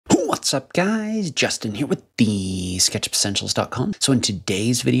What's up, guys? Justin here with TheSketchUpEssentials.com. So in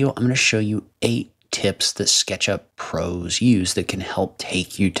today's video, I'm going to show you 8 tips that SketchUp pros use that can help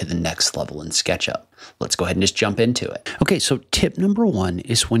take you to the next level in SketchUp. Let's go ahead and just jump into it. Okay, so tip number 1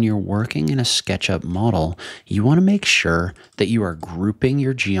 is when you're working in a SketchUp model, you want to make sure that you are grouping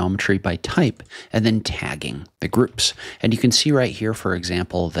your geometry by type and then tagging the groups. And you can see right here, for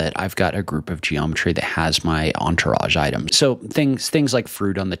example, that I've got a group of geometry that has my entourage items. So things like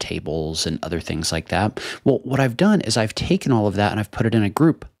fruit on the tables and other things like that. Well, what I've done is I've taken all of that and I've put it in a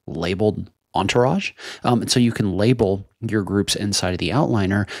group labeled entourage. And so you can label your groups inside of the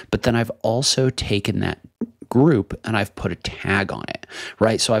outliner, but then I've also taken that group and I've put a tag on it,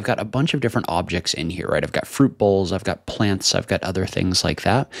 right? So I've got a bunch of different objects in here, right? I've got fruit bowls, I've got plants, I've got other things like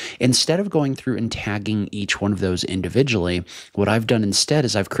that. Instead of going through and tagging each one of those individually, what I've done instead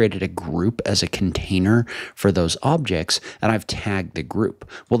is I've created a group as a container for those objects, and I've tagged the group.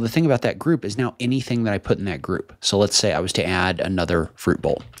 Well, the thing about that group is now anything that I put in that group. So let's say I was to add another fruit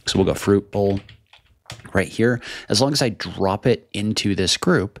bowl. So we'll go fruit bowl right here. As long as I drop it into this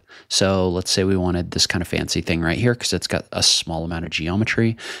group, so let's say we wanted this kind of fancy thing right here because it's got a small amount of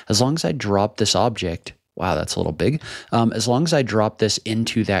geometry. As long as I drop this object, wow, that's a little big. As long as I drop this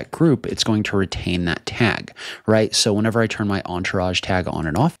into that group, it's going to retain that tag, right? So whenever I turn my entourage tag on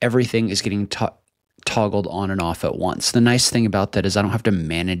and off, everything is getting toggled on and off at once. The nice thing about that is I don't have to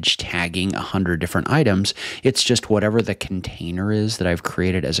manage tagging 100 different items. It's just whatever the container is that I've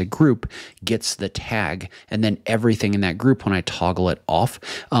created as a group gets the tag, and then everything in that group, when I toggle it off,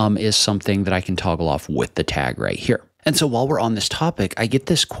 is something that I can toggle off with the tag right here. And so while we're on this topic, I get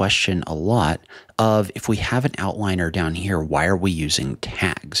this question a lot of, if we have an outliner down here, why are we using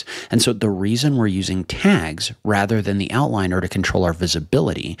tags? And so the reason we're using tags rather than the outliner to control our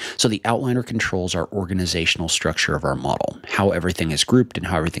visibility, so the outliner controls our organizational structure of our model, how everything is grouped and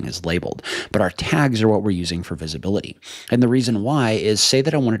how everything is labeled. But our tags are what we're using for visibility. And the reason why is, say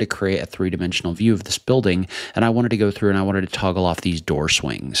that I wanted to create a 3-dimensional view of this building, and I wanted to go through and I wanted to toggle off these door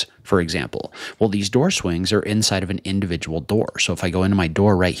swings, for example. Well, these door swings are inside of an individual door. So if I go into my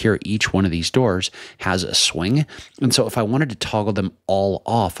door right here, each one of these doors has a swing. And so if I wanted to toggle them all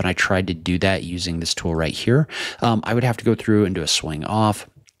off, and I tried to do that using this tool right here, I would have to go through and do a swing off,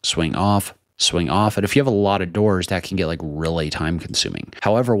 swing off, swing off. And if you have a lot of doors, that can get like really time consuming.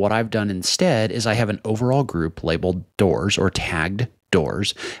 However, what I've done instead is I have an overall group labeled doors or tagged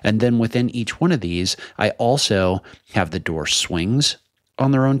doors. And then within each one of these, I also have the door swings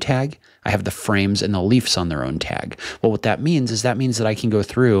on their own tag. I have the frames and the leaves on their own tag. Well, what that means is that I can go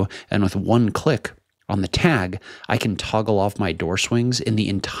through and with one click on the tag, I can toggle off my door swings in the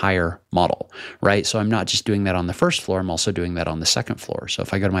entire model, right? So I'm not just doing that on the first floor, I'm also doing that on the second floor. So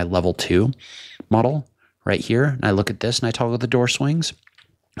if I go to my level 2 model right here, and I look at this and I toggle the door swings,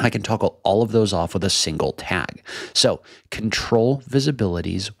 I can toggle all of those off with a single tag. So control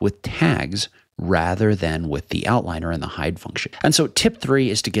visibilities with tags rather than with the outliner and the hide function. And so tip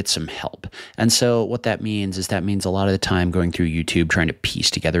 3 is to get some help. And so what that means is a lot of the time going through YouTube trying to piece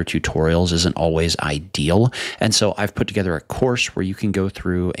together tutorials isn't always ideal. And so I've put together a course where you can go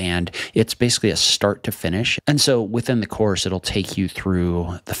through, and it's basically a start to finish. And so within the course, it'll take you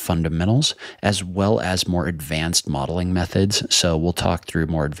through the fundamentals as well as more advanced modeling methods. So we'll talk through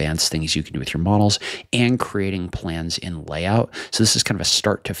more advanced things you can do with your models and creating plans in layout. So this is kind of a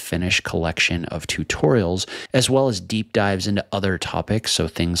start to finish collection of tutorials, as well as deep dives into other topics. So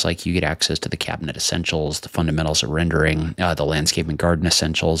things like you get access to the cabinet essentials, the fundamentals of rendering, the landscape and garden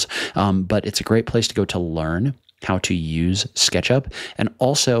essentials. But it's a great place to go to learn how to use SketchUp, and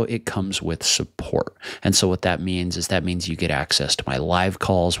also it comes with support. And so what that means is you get access to my live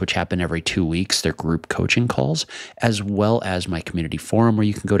calls, which happen every 2 weeks. They're group coaching calls, as well as my community forum where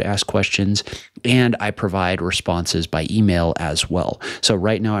you can go to ask questions, and I provide responses by email as well. So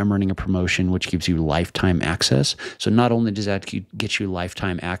right now I'm running a promotion which gives you lifetime access. So not only does that get you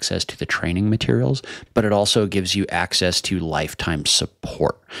lifetime access to the training materials, but it also gives you access to lifetime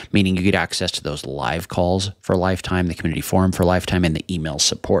support, meaning you get access to those live calls for lifetime, the community forum for lifetime, and the email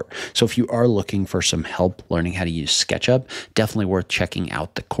support. So if you are looking for some help learning how to use SketchUp, definitely worth checking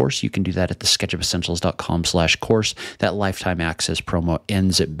out the course. You can do that at TheSketchUpEssentials.com/course. That lifetime access promo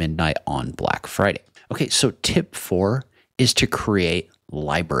ends at midnight on Black Friday. Okay, so tip 4 is to create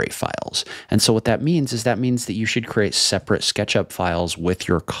library files. And so what that means is that you should create separate SketchUp files with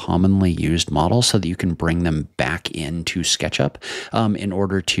your commonly used models so that you can bring them back into SketchUp in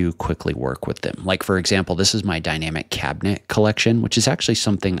order to quickly work with them. Like for example, this is my dynamic cabinet collection, which is actually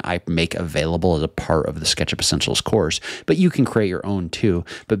something I make available as a part of the SketchUp Essentials course, but you can create your own too.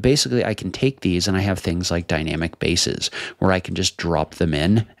 But basically I can take these and I have things like dynamic bases where I can just drop them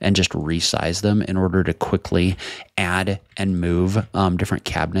in and just resize them in order to quickly add and move different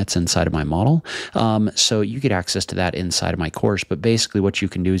cabinets inside of my model. So you get access to that inside of my course. But basically what you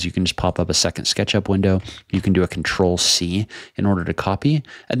can do is you can just pop up a second SketchUp window. You can do a Control-C in order to copy,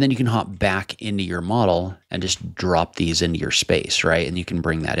 and then you can hop back into your model and just drop these into your space, right? And you can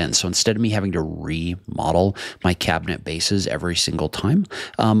bring that in. So instead of me having to remodel my cabinet bases every single time,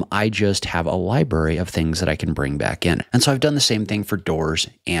 I just have a library of things that I can bring back in. And so I've done the same thing for doors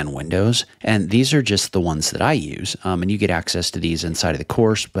and windows, and these are just the ones that I use. And you get access to these inside of the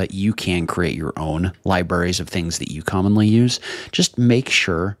course, but you can create your own libraries of things that you commonly use. Just make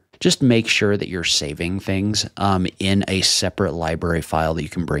sure that you're saving things in a separate library file that you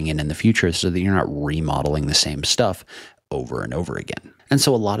can bring in the future so that you're not remodeling the same stuff over and over again. And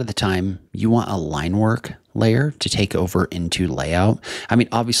so a lot of the time you want a line work layer to take over into layout. I mean,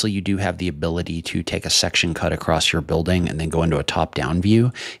 obviously you do have the ability to take a section cut across your building and then go into a top-down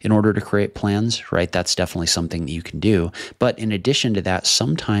view in order to create plans, right? That's definitely something that you can do. But in addition to that,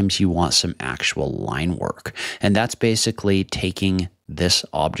 sometimes you want some actual line work. And that's basically taking this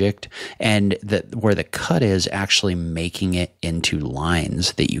object and where the cut is actually making it into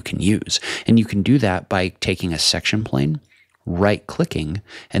lines that you can use. And you can do that by taking a section plane, right-clicking,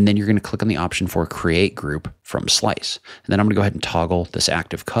 and then you're going to click on the option for Create Group from Slice. And then I'm going to go ahead and toggle this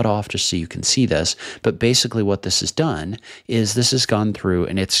active cutoff just so you can see this. But basically what this has done is this has gone through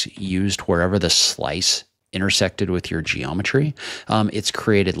and it's used wherever the slice intersected with your geometry. It's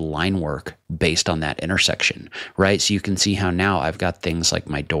created line work based on that intersection, right? So you can see how now I've got things like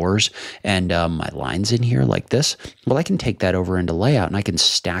my doors and my lines in here like this. Well, I can take that over into layout and I can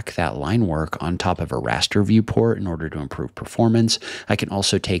stack that line work on top of a raster viewport in order to improve performance. I can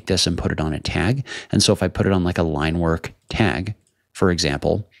also take this and put it on a tag. And so if I put it on like a line work tag, for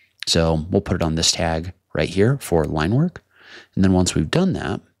example, so we'll put it on this tag right here for line work. And then once we've done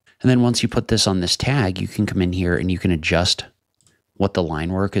that, and then once you put this on this tag, you can come in here and you can adjust what the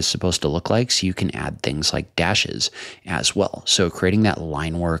line work is supposed to look like. So you can add things like dashes as well. So creating that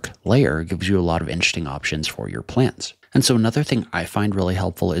line work layer gives you a lot of interesting options for your plans. And so another thing I find really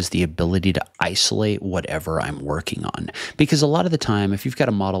helpful is the ability to isolate whatever I'm working on. Because a lot of the time, if you've got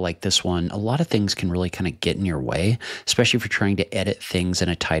a model like this one, a lot of things can really kind of get in your way, especially if you're trying to edit things in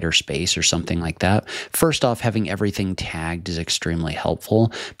a tighter space or something like that. First off, having everything tagged is extremely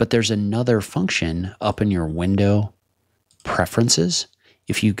helpful, but there's another function up in your window preferences.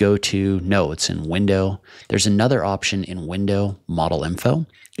 If you go to, no, it's in Window, there's another option in Window, Model Info.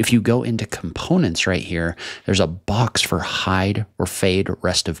 If you go into Components right here, there's a box for Hide or Fade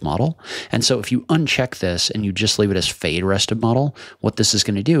Rest of Model. And so if you uncheck this and you just leave it as Fade Rest of Model, what this is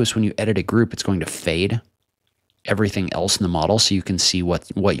going to do is when you edit a group, it's going to fade everything else in the model so you can see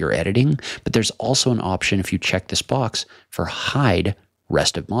what you're editing. But there's also an option if you check this box for Hide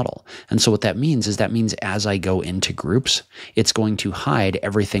Rest of Model. And so what that means is as I go into groups, it's going to hide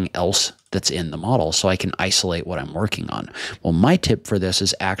everything else that's in the model so I can isolate what I'm working on. Well, my tip for this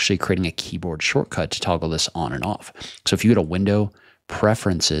is actually creating a keyboard shortcut to toggle this on and off. So if you go to Window,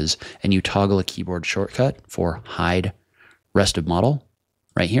 Preferences, and you toggle a keyboard shortcut for Hide Rest of Model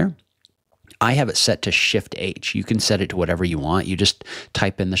right here, I have it set to Shift-H. You can set it to whatever you want. You just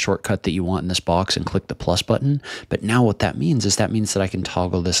type in the shortcut that you want in this box and click the plus button. But now what that means is that I can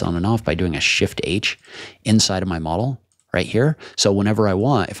toggle this on and off by doing a Shift-H inside of my model right here. So whenever I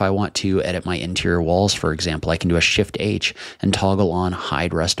want, if I want to edit my interior walls, for example, I can do a Shift-H and toggle on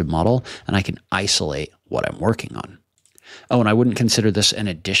Hide Rest of Model, and I can isolate what I'm working on. Oh, and I wouldn't consider this an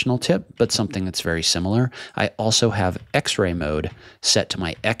additional tip, but something that's very similar. I also have X-ray mode set to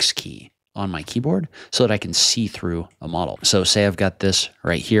my X key on my keyboard so that I can see through a model. So say I've got this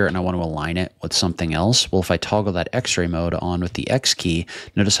right here and I want to align it with something else. Well, if I toggle that X-ray mode on with the X key,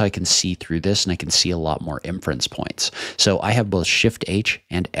 notice how I can see through this and I can see a lot more inference points. So I have both Shift-H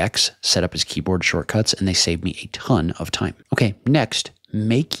and X set up as keyboard shortcuts and they save me a ton of time. Okay, next,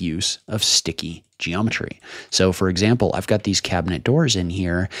 make use of sticky geometry. So for example, I've got these cabinet doors in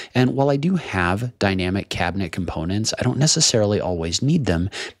here, and while I do have dynamic cabinet components, I don't necessarily always need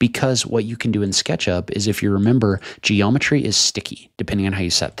them because what you can do in SketchUp is, if you remember, geometry is sticky depending on how you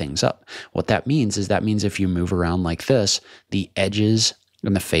set things up. What that means is if you move around like this, the edges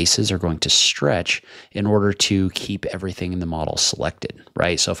and the faces are going to stretch in order to keep everything in the model selected,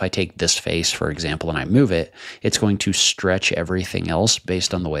 right? So if I take this face, for example, and I move it, it's going to stretch everything else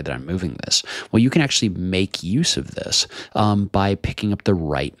based on the way that I'm moving this. Well, you can actually make use of this by picking up the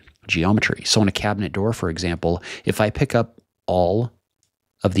right geometry. So on a cabinet door, for example, if I pick up all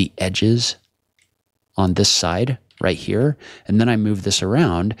of the edges on this side right here, and then I move this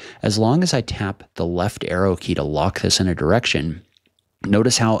around, as long as I tap the left arrow key to lock this in a direction,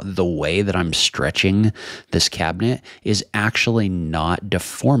 notice how the way that I'm stretching this cabinet is actually not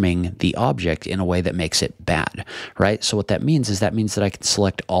deforming the object in a way that makes it bad, right? So what that means is that I can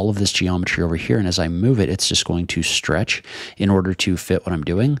select all of this geometry over here, and as I move it, it's just going to stretch in order to fit what I'm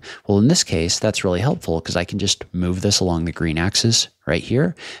doing. Well, in this case, that's really helpful because I can just move this along the green axis right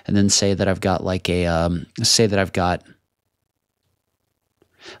here, and then say that I've got like a,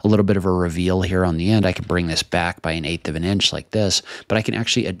 a little bit of a reveal here on the end. I can bring this back by 1/8 of an inch like this, but I can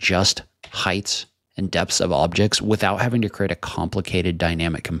actually adjust heights and depths of objects without having to create a complicated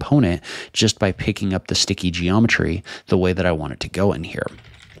dynamic component just by picking up the sticky geometry the way that I want it to go in here,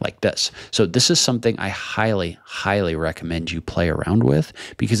 like this. So this is something I highly, highly recommend you play around with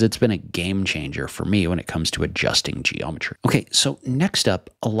because it's been a game changer for me when it comes to adjusting geometry. Okay, so next up,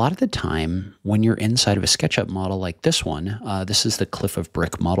 a lot of the time when you're inside of a SketchUp model like this one, this is the Cliff of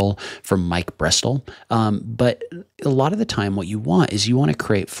Brick model from Mike Bristol, but a lot of the time what you want is you want to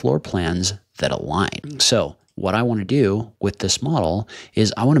create floor plans that align. So what I want to do with this model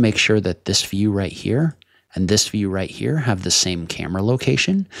is I want to make sure that this view right here and this view right here have the same camera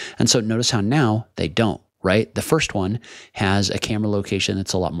location. And so notice how now they don't, right? The first one has a camera location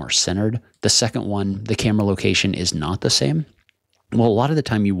that's a lot more centered. The second one, the camera location is not the same. Well, a lot of the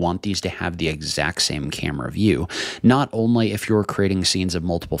time you want these to have the exact same camera view, not only if you're creating scenes of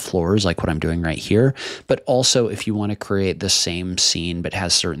multiple floors like what I'm doing right here, but also if you want to create the same scene but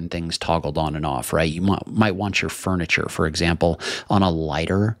has certain things toggled on and off, right? You might want your furniture, for example, on a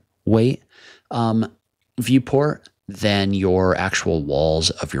lighter weight viewport than your actual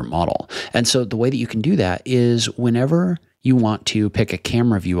walls of your model. And so the way that you can do that is whenever you want to pick a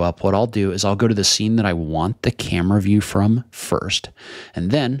camera view up, what I'll do is I'll go to the scene that I want the camera view from first,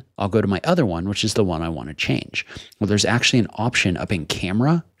 and then I'll go to my other one, which is the one I want to change. Well, there's actually an option up in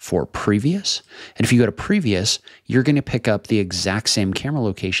camera for previous, and if you go to previous, you're going to pick up the exact same camera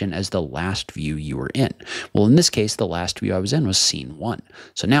location as the last view you were in. Well, in this case, the last view I was in was scene 1.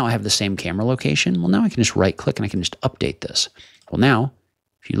 So now I have the same camera location. Well, now I can just right click and I can just update this. Well, now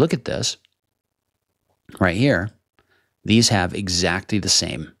if you look at this right here, these have exactly the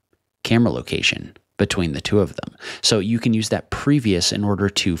same camera location between the two of them. So you can use that previous in order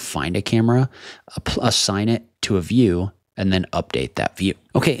to find a camera, assign it to a view, and then update that view.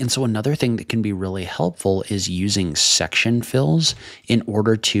 Okay, and so another thing that can be really helpful is using section fills in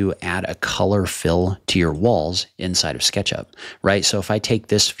order to add a color fill to your walls inside of SketchUp, right? So if I take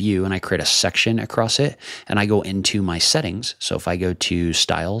this view and I create a section across it and I go into my settings, so if I go to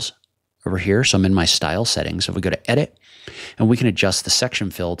styles over here, so I'm in my style settings, if we go to edit, and we can adjust the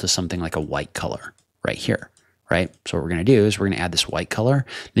section fill to something like a white color right here, right? So what we're going to do is we're going to add this white color.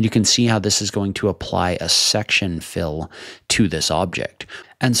 Then you can see how this is going to apply a section fill to this object.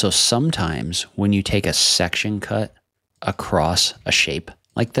 And so sometimes when you take a section cut across a shape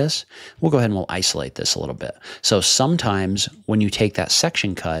like this, we'll go ahead and we'll isolate this a little bit. So sometimes when you take that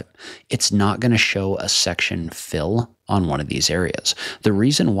section cut, it's not going to show a section fill on one of these areas. The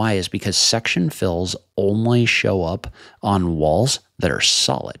reason why is because section fills only show up on walls that are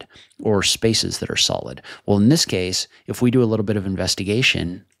solid or spaces that are solid. Well, in this case, if we do a little bit of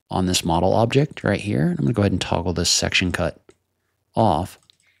investigation on this model object right here, I'm going to go ahead and toggle this section cut off.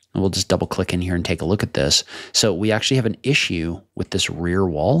 And we'll just double click in here and take a look at this. So we actually have an issue with this rear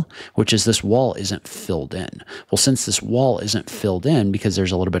wall, which is this wall isn't filled in. Well, since this wall isn't filled in because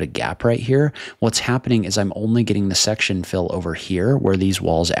there's a little bit of gap right here, what's happening is I'm only getting the section fill over here where these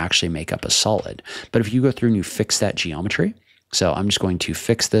walls actually make up a solid. But if you go through and you fix that geometry, so I'm just going to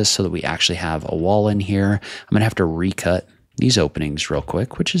fix this so that we actually have a wall in here. I'm going to have to recut these openings real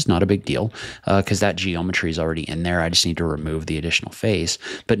quick, which is not a big deal because that geometry is already in there. I just need to remove the additional face.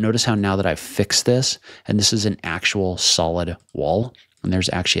 But notice how now that I've fixed this, and this is an actual solid wall, and there's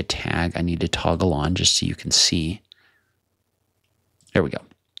actually a tag I need to toggle on just so you can see. There we go.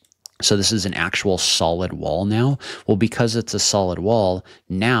 So this is an actual solid wall now. Well, because it's a solid wall,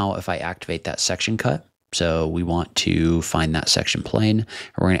 now if I activate that section cut, So we want to find that section plane, and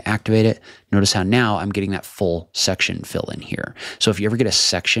we're going to activate it. Notice how now I'm getting that full section fill in here. So if you ever get a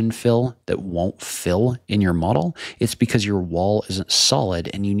section fill that won't fill in your model, it's because your wall isn't solid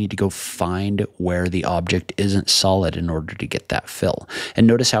and you need to go find where the object isn't solid in order to get that fill. And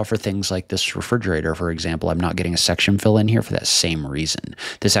notice how for things like this refrigerator, for example, I'm not getting a section fill in here for that same reason.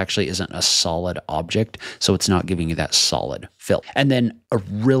 This actually isn't a solid object, so it's not giving you that solid fill. And then a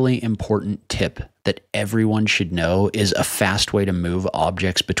really important tip that everyone should know is a fast way to move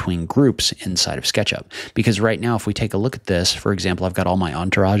objects between groups inside of SketchUp. Because right now, if we take a look at this, for example, I've got all my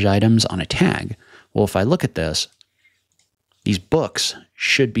entourage items on a tag. Well, if I look at this, these books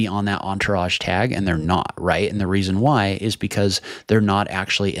should be on that entourage tag, and they're not, right? And the reason why is because they're not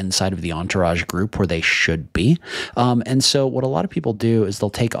actually inside of the entourage group where they should be. And so what a lot of people do is they'll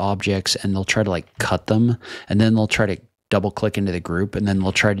take objects and they'll try to like cut them, and then they'll try to double click into the group, and then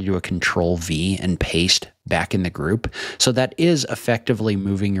they'll try to do a Control V and paste back in the group. So that is effectively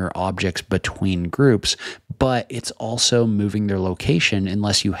moving your objects between groups, but it's also moving their location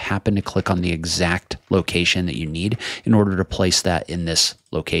unless you happen to click on the exact location that you need in order to place that in this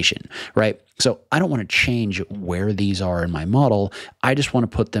location, right? So I don't want to change where these are in my model. I just want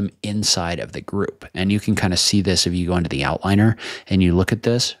to put them inside of the group. And you can kind of see this if you go into the outliner and you look at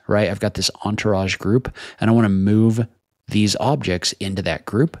this, right? I've got this entourage group, and I want to move these objects into that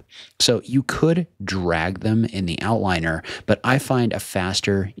group. So you could drag them in the outliner, but I find a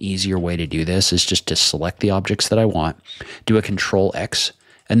faster, easier way to do this is just to select the objects that I want, do a Control X,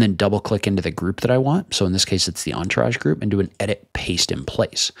 and then double click into the group that I want. So in this case, it's the entourage group, and do an edit paste in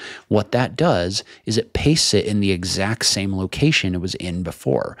place. What that does is it pastes it in the exact same location it was in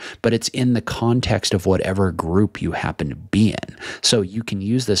before, but it's in the context of whatever group you happen to be in. So you can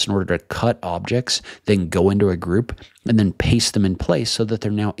use this in order to cut objects, then go into a group, and then paste them in place so that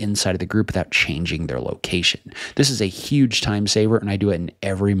they're now inside of the group without changing their location. This is a huge time saver, and I do it in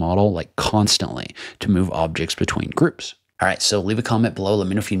every model, like constantly, to move objects between groups. All right, so leave a comment below. Let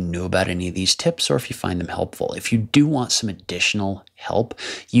me know if you knew about any of these tips or if you find them helpful. If you do want some additional help,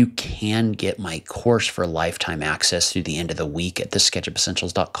 you can get my course for lifetime access through the end of the week at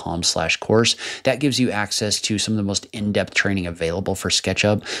TheSketchUpEssentials.com/course. That gives you access to some of the most in-depth training available for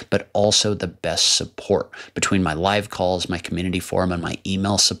SketchUp, but also the best support between my live calls, my community forum, and my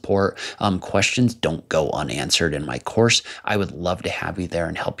email support. Questions don't go unanswered in my course. I would love to have you there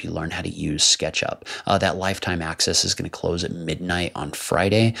and help you learn how to use SketchUp. That lifetime access is going to close at midnight on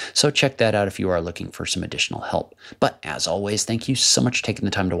Friday, so check that out if you are looking for some additional help. But as always, thank you so much for taking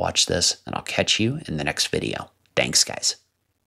the time to watch this, and I'll catch you in the next video. Thanks, guys.